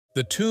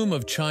The tomb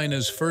of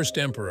China's first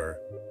emperor,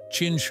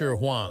 Qin Shi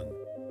Huang,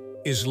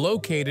 is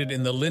located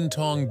in the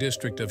Lintong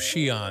district of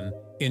Xi'an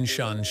in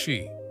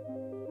Shanxi.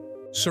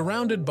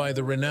 Surrounded by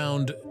the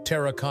renowned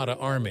terracotta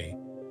army,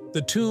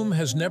 the tomb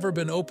has never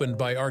been opened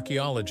by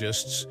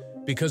archaeologists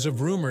because of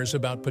rumors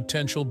about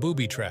potential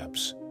booby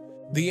traps.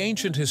 The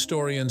ancient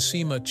historian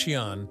Sima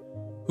Qian,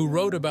 who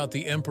wrote about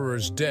the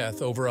emperor's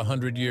death over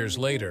 100 years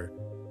later,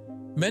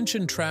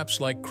 mentioned traps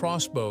like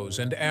crossbows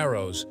and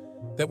arrows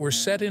that were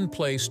set in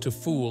place to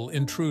fool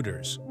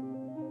intruders.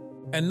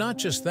 And not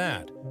just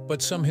that,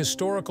 but some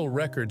historical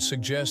records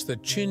suggest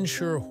that Qin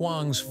Shi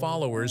Huang's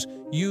followers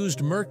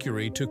used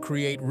mercury to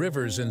create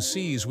rivers and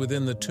seas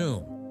within the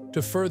tomb,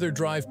 to further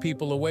drive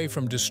people away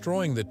from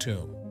destroying the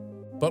tomb.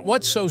 But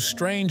what's so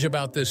strange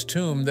about this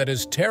tomb that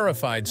has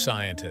terrified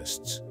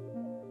scientists?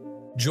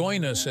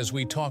 Join us as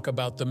we talk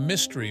about the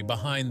mystery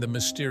behind the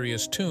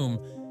mysterious tomb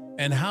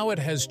and how it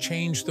has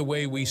changed the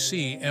way we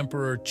see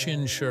Emperor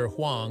Qin Shi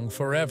Huang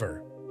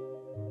forever.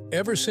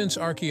 Ever since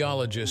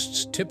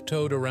archaeologists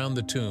tiptoed around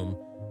the tomb,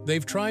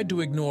 they've tried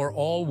to ignore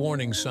all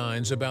warning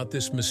signs about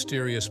this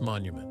mysterious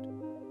monument.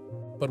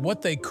 But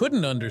what they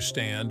couldn't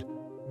understand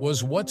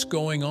was what's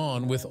going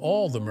on with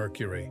all the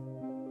mercury.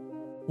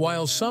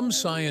 While some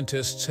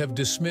scientists have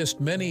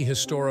dismissed many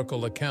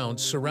historical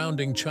accounts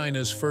surrounding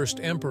China's first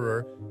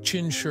emperor,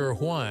 Qin Shi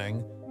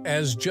Huang,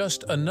 as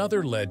just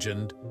another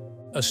legend,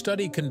 a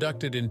study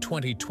conducted in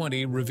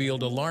 2020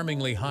 revealed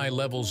alarmingly high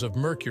levels of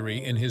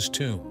mercury in his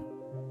tomb.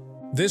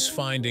 This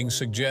finding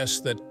suggests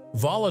that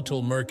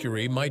volatile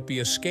mercury might be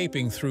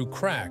escaping through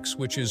cracks,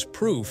 which is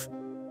proof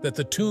that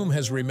the tomb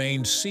has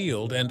remained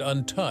sealed and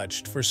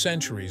untouched for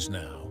centuries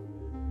now.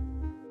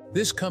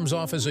 This comes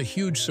off as a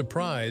huge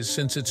surprise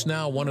since it's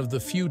now one of the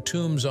few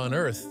tombs on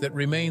Earth that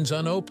remains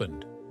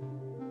unopened.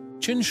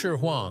 Qin Shi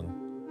Huang,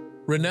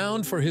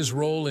 renowned for his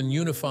role in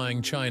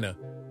unifying China,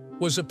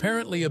 was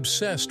apparently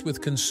obsessed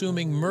with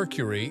consuming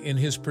mercury in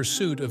his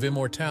pursuit of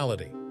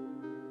immortality.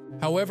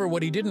 However,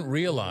 what he didn't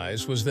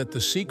realize was that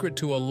the secret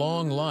to a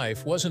long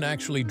life wasn't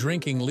actually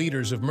drinking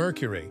liters of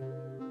mercury.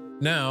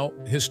 Now,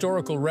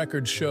 historical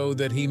records show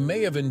that he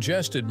may have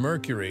ingested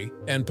mercury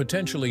and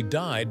potentially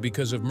died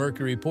because of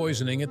mercury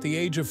poisoning at the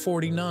age of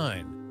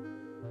 49.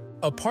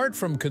 Apart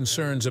from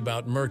concerns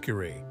about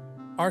mercury,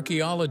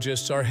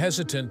 archaeologists are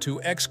hesitant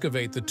to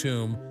excavate the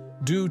tomb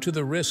due to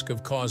the risk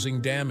of causing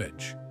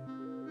damage.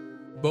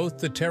 Both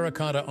the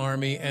Terracotta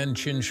Army and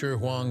Qin Shi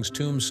Huang's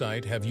tomb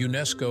site have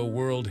UNESCO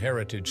World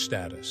Heritage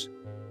status.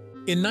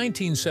 In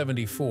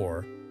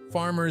 1974,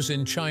 farmers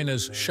in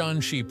China's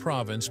Shanxi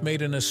province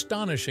made an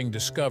astonishing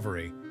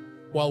discovery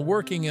while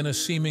working in a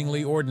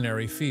seemingly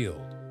ordinary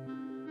field.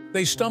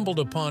 They stumbled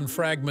upon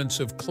fragments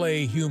of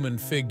clay human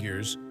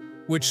figures,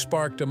 which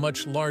sparked a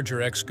much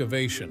larger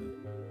excavation.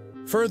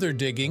 Further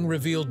digging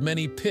revealed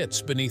many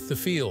pits beneath the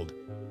field,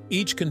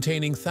 each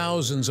containing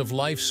thousands of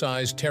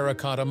life-size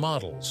terracotta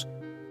models.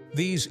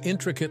 These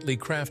intricately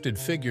crafted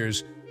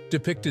figures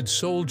depicted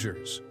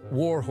soldiers,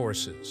 war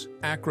horses,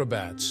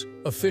 acrobats,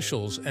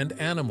 officials, and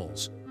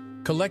animals,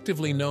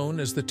 collectively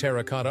known as the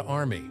Terracotta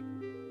Army.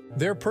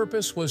 Their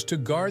purpose was to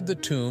guard the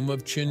tomb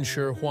of Qin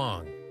Shi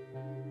Huang.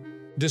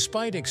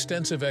 Despite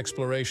extensive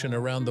exploration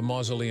around the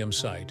mausoleum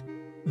site,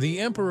 the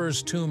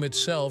emperor's tomb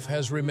itself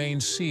has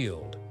remained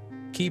sealed,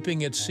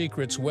 keeping its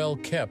secrets well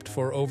kept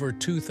for over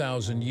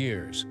 2,000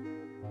 years.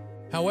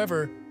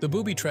 However, the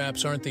booby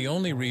traps aren't the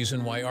only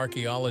reason why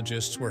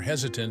archaeologists were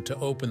hesitant to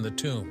open the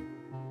tomb.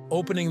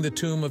 Opening the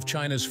tomb of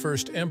China's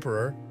first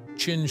emperor,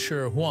 Qin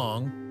Shi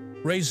Huang,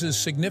 raises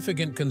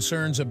significant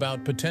concerns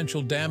about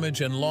potential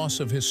damage and loss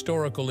of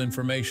historical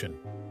information,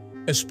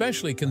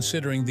 especially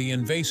considering the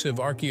invasive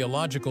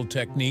archaeological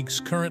techniques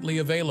currently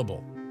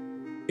available.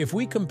 If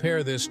we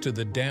compare this to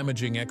the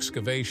damaging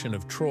excavation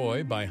of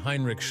Troy by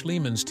Heinrich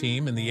Schliemann's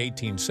team in the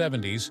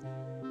 1870s,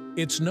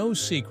 it's no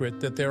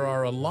secret that there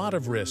are a lot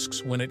of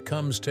risks when it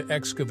comes to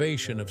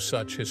excavation of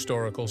such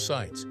historical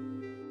sites.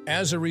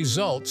 As a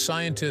result,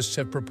 scientists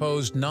have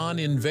proposed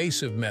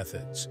non-invasive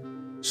methods,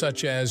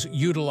 such as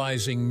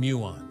utilizing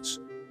muons,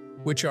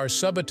 which are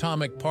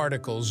subatomic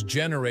particles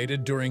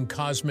generated during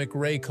cosmic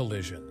ray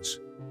collisions.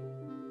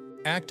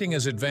 Acting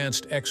as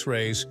advanced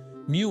X-rays,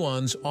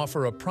 muons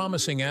offer a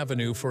promising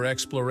avenue for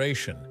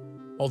exploration,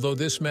 although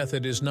this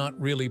method is not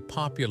really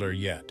popular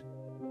yet.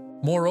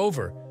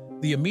 Moreover,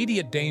 the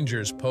immediate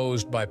dangers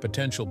posed by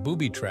potential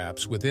booby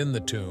traps within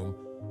the tomb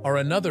are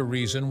another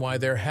reason why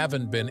there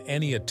haven't been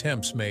any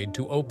attempts made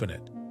to open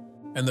it.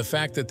 And the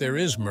fact that there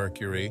is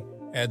mercury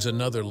adds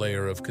another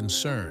layer of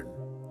concern.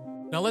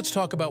 Now let's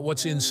talk about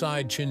what's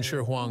inside Qin Shi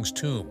Huang's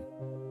tomb.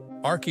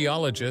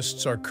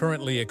 Archaeologists are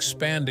currently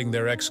expanding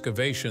their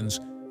excavations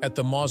at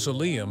the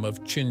mausoleum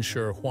of Qin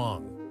Shi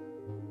Huang.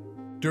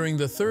 During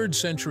the 3rd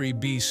century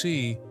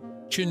BC,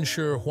 Qin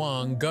Shi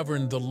Huang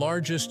governed the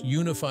largest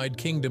unified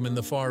kingdom in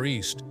the Far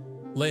East,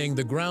 laying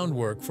the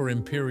groundwork for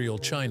imperial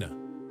China.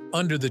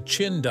 Under the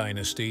Qin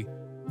dynasty,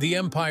 the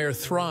empire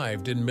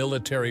thrived in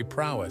military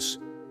prowess,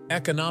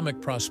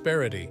 economic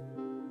prosperity,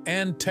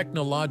 and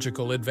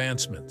technological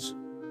advancements.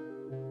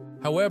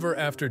 However,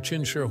 after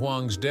Qin Shi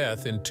Huang's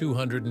death in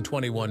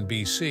 221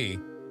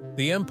 BC,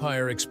 the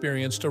empire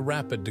experienced a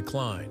rapid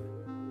decline.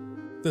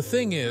 The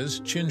thing is,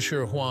 Qin Shi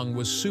Huang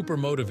was super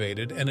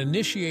motivated and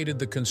initiated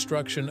the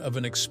construction of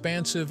an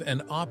expansive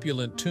and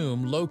opulent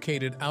tomb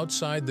located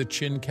outside the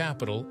Qin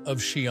capital of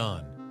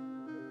Xi'an.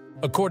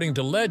 According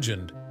to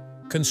legend,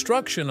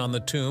 construction on the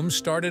tomb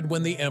started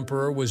when the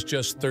emperor was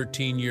just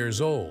 13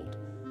 years old,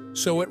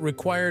 so it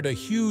required a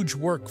huge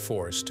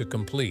workforce to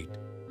complete.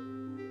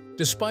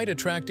 Despite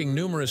attracting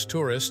numerous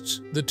tourists,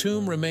 the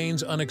tomb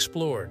remains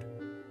unexplored.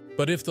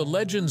 But if the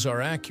legends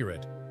are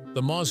accurate,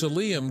 the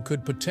mausoleum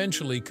could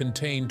potentially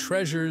contain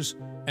treasures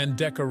and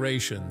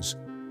decorations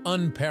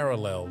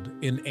unparalleled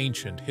in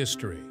ancient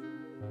history.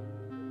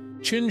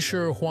 Qin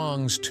Shi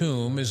Huang's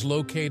tomb is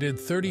located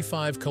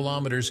 35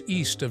 kilometers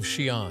east of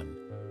Xi'an,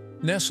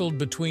 nestled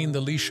between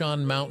the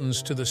Lishan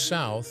Mountains to the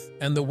south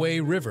and the Wei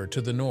River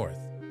to the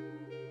north.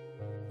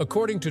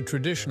 According to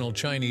traditional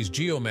Chinese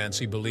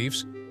geomancy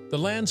beliefs, the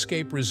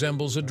landscape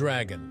resembles a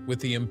dragon, with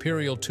the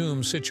imperial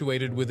tomb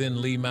situated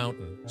within Li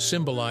Mountain,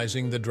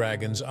 symbolizing the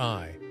dragon's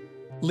eye.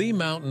 Li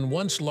Mountain,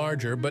 once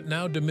larger but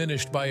now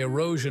diminished by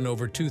erosion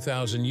over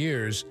 2,000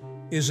 years,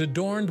 is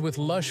adorned with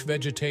lush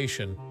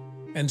vegetation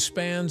and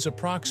spans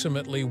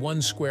approximately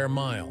 1 square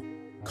mile,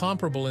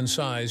 comparable in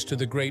size to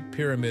the Great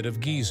Pyramid of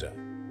Giza.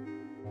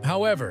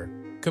 However,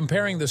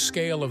 comparing the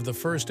scale of the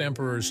first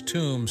emperor's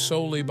tomb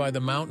solely by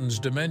the mountain's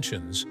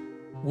dimensions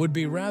would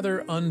be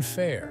rather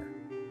unfair.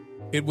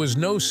 It was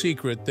no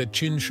secret that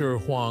Qin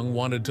Shi Huang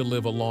wanted to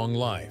live a long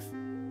life.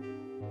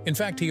 In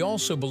fact, he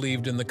also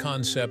believed in the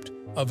concept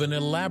of an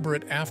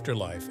elaborate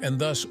afterlife and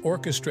thus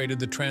orchestrated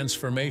the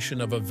transformation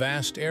of a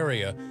vast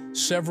area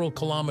several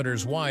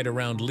kilometers wide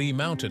around Li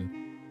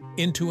Mountain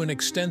into an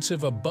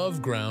extensive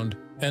above-ground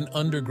and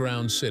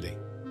underground city.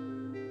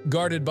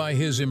 Guarded by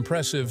his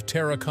impressive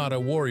terracotta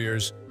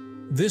warriors,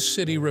 this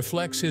city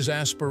reflects his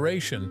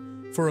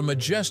aspiration for a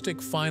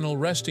majestic final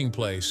resting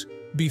place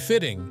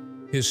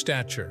befitting his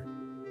stature.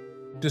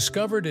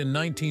 Discovered in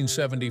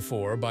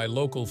 1974 by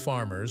local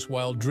farmers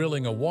while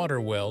drilling a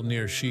water well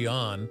near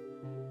Xi'an,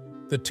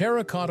 the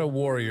terracotta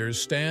warriors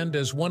stand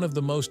as one of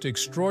the most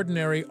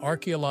extraordinary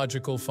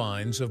archaeological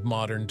finds of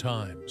modern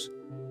times.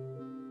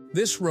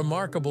 This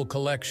remarkable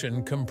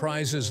collection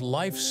comprises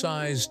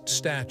life-sized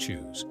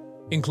statues,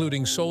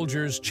 including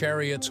soldiers,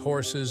 chariots,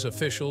 horses,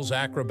 officials,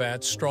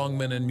 acrobats,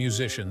 strongmen, and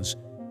musicians,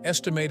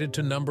 estimated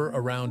to number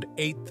around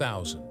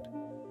 8,000.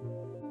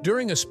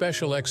 During a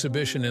special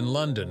exhibition in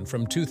London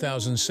from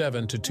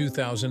 2007 to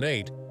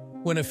 2008,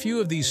 when a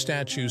few of these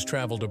statues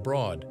traveled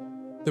abroad,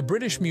 the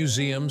British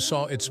Museum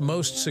saw its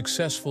most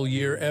successful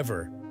year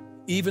ever,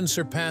 even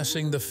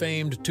surpassing the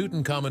famed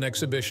Tutankhamun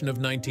exhibition of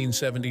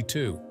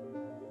 1972.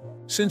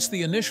 Since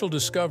the initial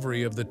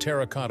discovery of the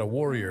terracotta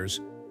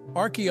warriors,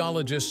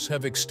 archaeologists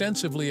have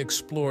extensively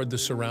explored the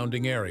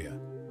surrounding area,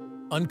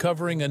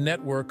 uncovering a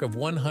network of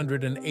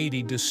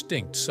 180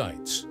 distinct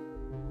sites.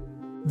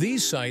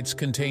 These sites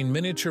contain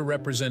miniature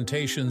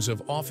representations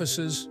of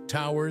offices,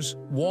 towers,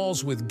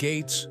 walls with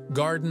gates,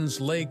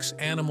 gardens, lakes,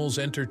 animals,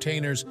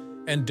 entertainers,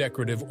 and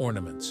decorative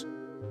ornaments.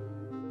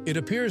 It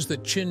appears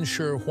that Qin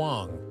Shi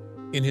Huang,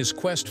 in his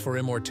quest for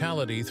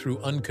immortality through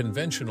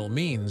unconventional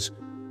means,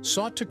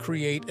 sought to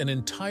create an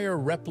entire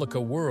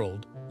replica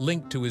world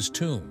linked to his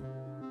tomb.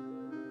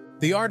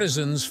 The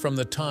artisans from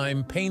the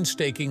time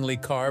painstakingly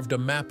carved a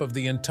map of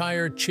the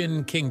entire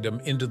Qin kingdom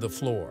into the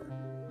floor,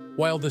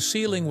 while the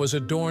ceiling was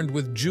adorned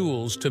with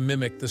jewels to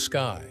mimic the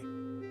sky.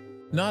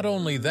 Not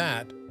only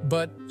that,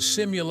 but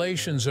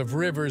simulations of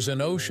rivers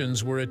and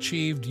oceans were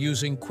achieved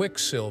using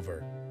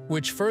quicksilver,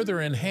 which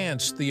further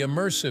enhanced the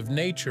immersive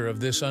nature of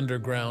this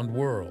underground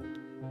world.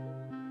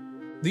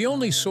 The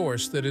only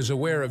source that is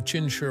aware of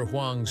Qin Shi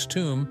Huang's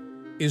tomb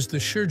is the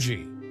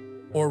Shiji,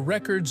 or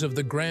Records of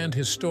the Grand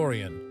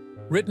Historian,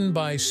 written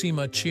by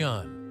Sima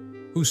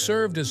Qian, who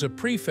served as a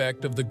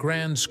prefect of the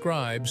Grand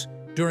Scribes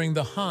during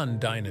the Han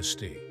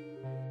Dynasty.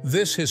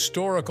 This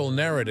historical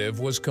narrative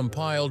was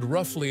compiled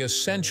roughly a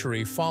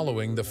century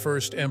following the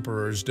first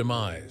emperor's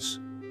demise.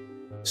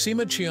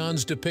 Sima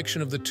Qian's depiction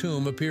of the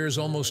tomb appears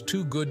almost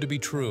too good to be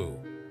true.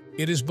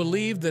 It is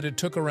believed that it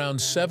took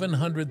around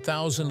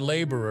 700,000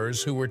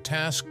 laborers who were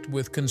tasked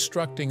with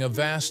constructing a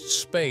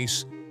vast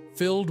space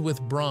filled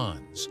with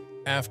bronze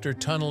after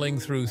tunneling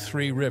through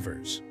 3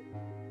 rivers.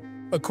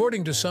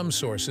 According to some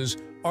sources,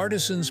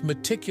 artisans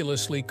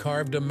meticulously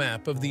carved a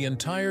map of the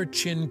entire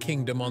Qin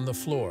kingdom on the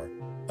floor,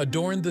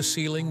 adorned the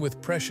ceiling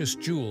with precious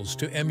jewels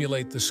to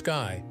emulate the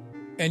sky,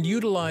 and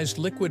utilized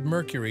liquid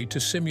mercury to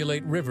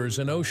simulate rivers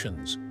and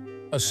oceans,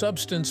 a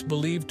substance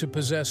believed to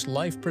possess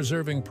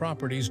life-preserving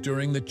properties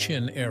during the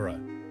Qin era.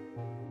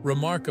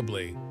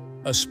 Remarkably,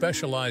 a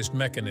specialized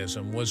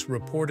mechanism was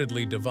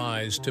reportedly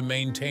devised to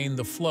maintain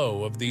the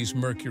flow of these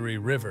mercury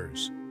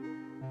rivers.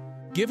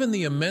 Given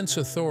the immense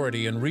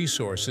authority and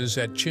resources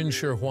at Qin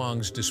Shi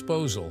Huang's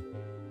disposal,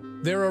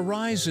 there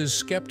arises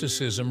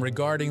skepticism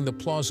regarding the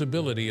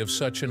plausibility of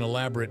such an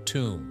elaborate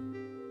tomb.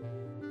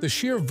 The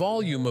sheer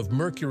volume of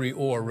mercury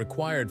ore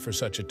required for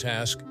such a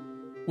task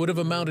would have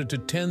amounted to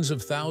tens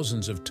of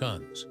thousands of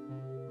tons.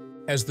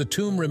 As the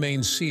tomb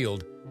remains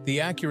sealed,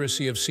 the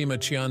accuracy of Sima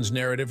Qian's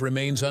narrative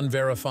remains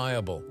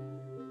unverifiable.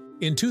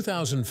 In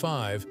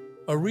 2005,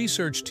 a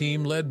research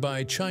team led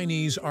by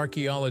Chinese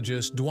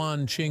archaeologist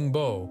Duan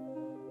Qingbo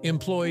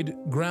employed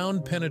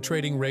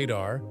ground-penetrating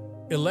radar,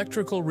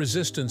 electrical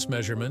resistance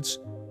measurements,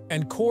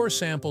 and core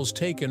samples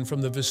taken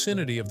from the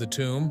vicinity of the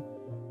tomb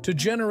to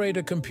generate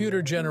a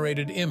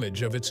computer-generated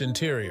image of its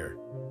interior.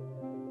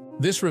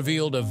 This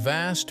revealed a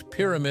vast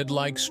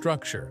pyramid-like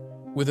structure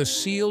with a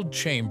sealed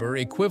chamber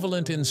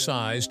equivalent in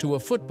size to a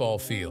football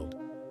field,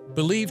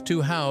 believed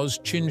to house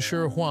Qin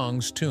Shi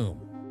Huang's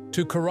tomb.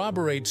 To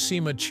corroborate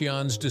Sima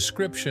Qian's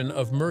description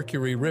of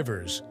mercury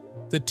rivers,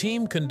 the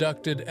team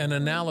conducted an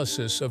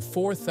analysis of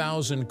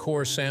 4,000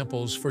 core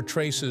samples for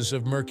traces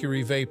of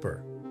mercury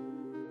vapor.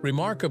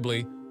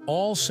 Remarkably,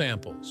 all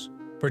samples,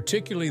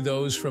 particularly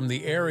those from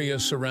the area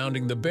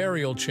surrounding the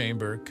burial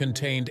chamber,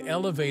 contained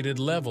elevated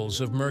levels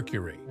of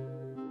mercury.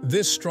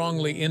 This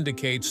strongly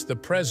indicates the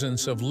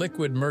presence of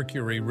liquid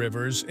mercury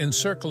rivers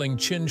encircling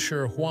Qin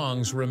Shi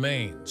Huang's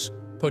remains,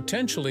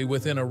 potentially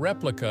within a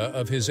replica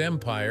of his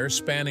empire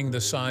spanning the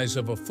size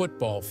of a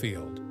football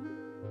field.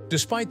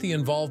 Despite the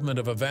involvement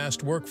of a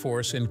vast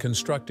workforce in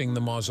constructing the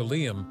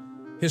mausoleum,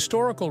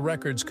 historical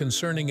records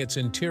concerning its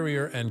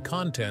interior and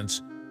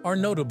contents are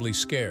notably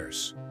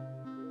scarce.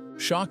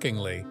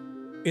 Shockingly,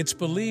 it's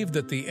believed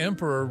that the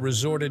emperor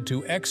resorted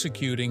to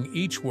executing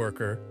each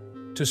worker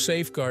to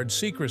safeguard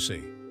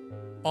secrecy,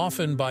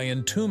 often by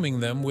entombing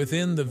them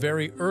within the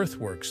very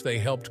earthworks they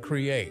helped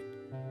create.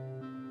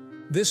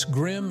 This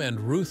grim and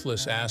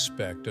ruthless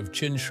aspect of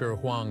Qin Shi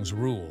Huang's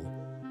rule,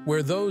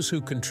 where those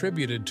who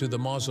contributed to the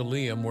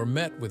mausoleum were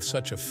met with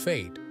such a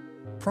fate,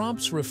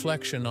 prompts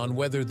reflection on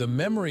whether the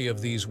memory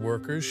of these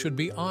workers should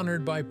be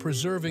honored by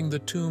preserving the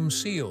tomb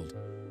sealed,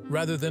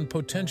 rather than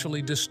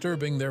potentially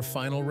disturbing their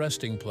final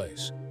resting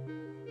place.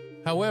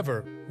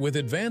 However, with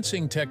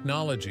advancing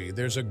technology,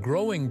 there's a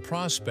growing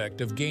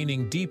prospect of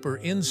gaining deeper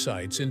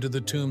insights into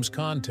the tomb's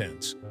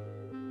contents.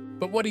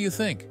 But what do you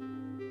think?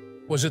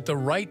 Was it the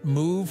right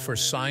move for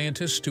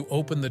scientists to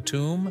open the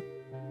tomb?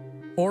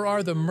 Or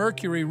are the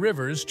mercury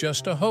rivers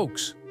just a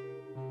hoax?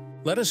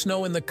 Let us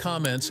know in the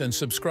comments and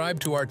subscribe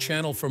to our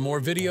channel for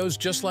more videos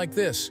just like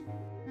this.